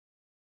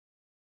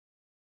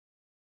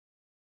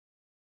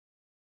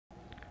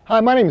Hi,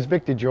 my name is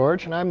Vic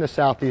DeGeorge, and I'm the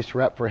Southeast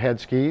rep for Head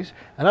Skis,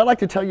 and I'd like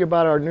to tell you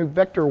about our new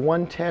Vector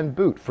 110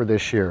 boot for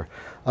this year.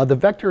 The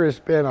Vector has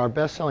been our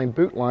best-selling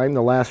boot line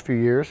the last few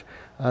years.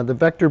 The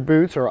Vector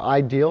boots are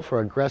ideal for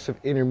aggressive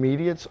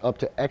intermediates up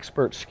to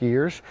expert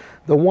skiers.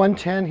 The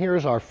 110 here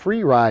is our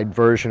free ride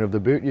version of the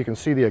boot. You can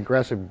see the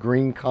aggressive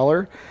green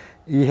color.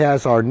 He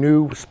has our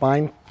new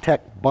Spine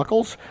Tech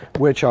buckles,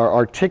 which are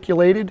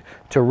articulated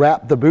to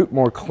wrap the boot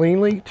more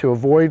cleanly to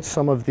avoid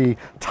some of the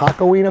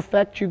tacoing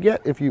effect you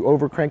get if you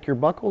overcrank your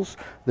buckles.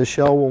 The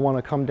shell will want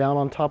to come down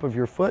on top of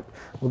your foot.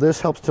 Well, this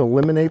helps to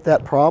eliminate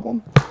that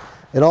problem.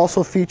 It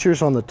also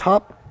features on the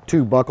top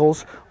two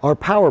buckles our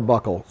power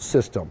buckle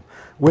system.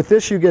 With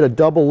this you get a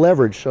double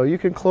leverage, so you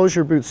can close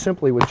your boot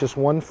simply with just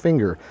one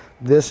finger.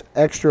 This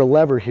extra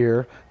lever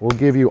here will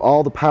give you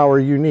all the power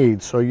you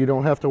need, so you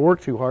don't have to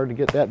work too hard to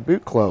get that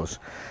boot closed.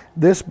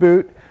 This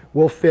boot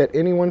will fit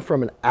anyone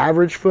from an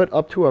average foot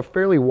up to a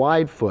fairly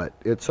wide foot.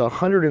 It's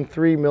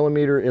 103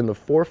 millimeter in the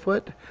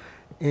forefoot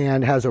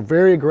and has a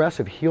very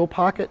aggressive heel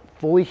pocket,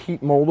 fully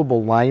heat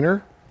moldable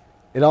liner.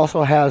 It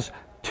also has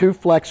 2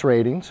 flex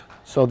ratings,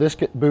 so this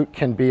boot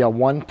can be a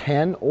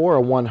 110 or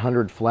a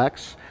 100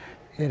 flex.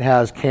 It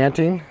has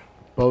canting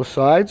both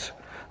sides,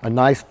 a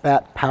nice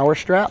fat power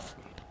strap.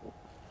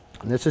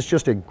 And this is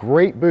just a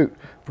great boot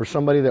for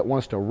somebody that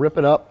wants to rip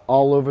it up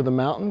all over the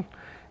mountain.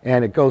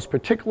 And it goes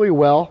particularly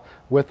well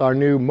with our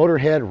new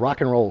Motorhead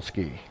rock and roll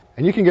ski.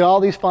 And you can get all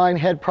these fine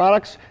Head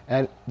products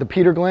at the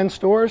Peter Glenn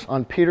stores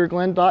on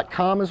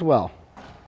peterglenn.com as well.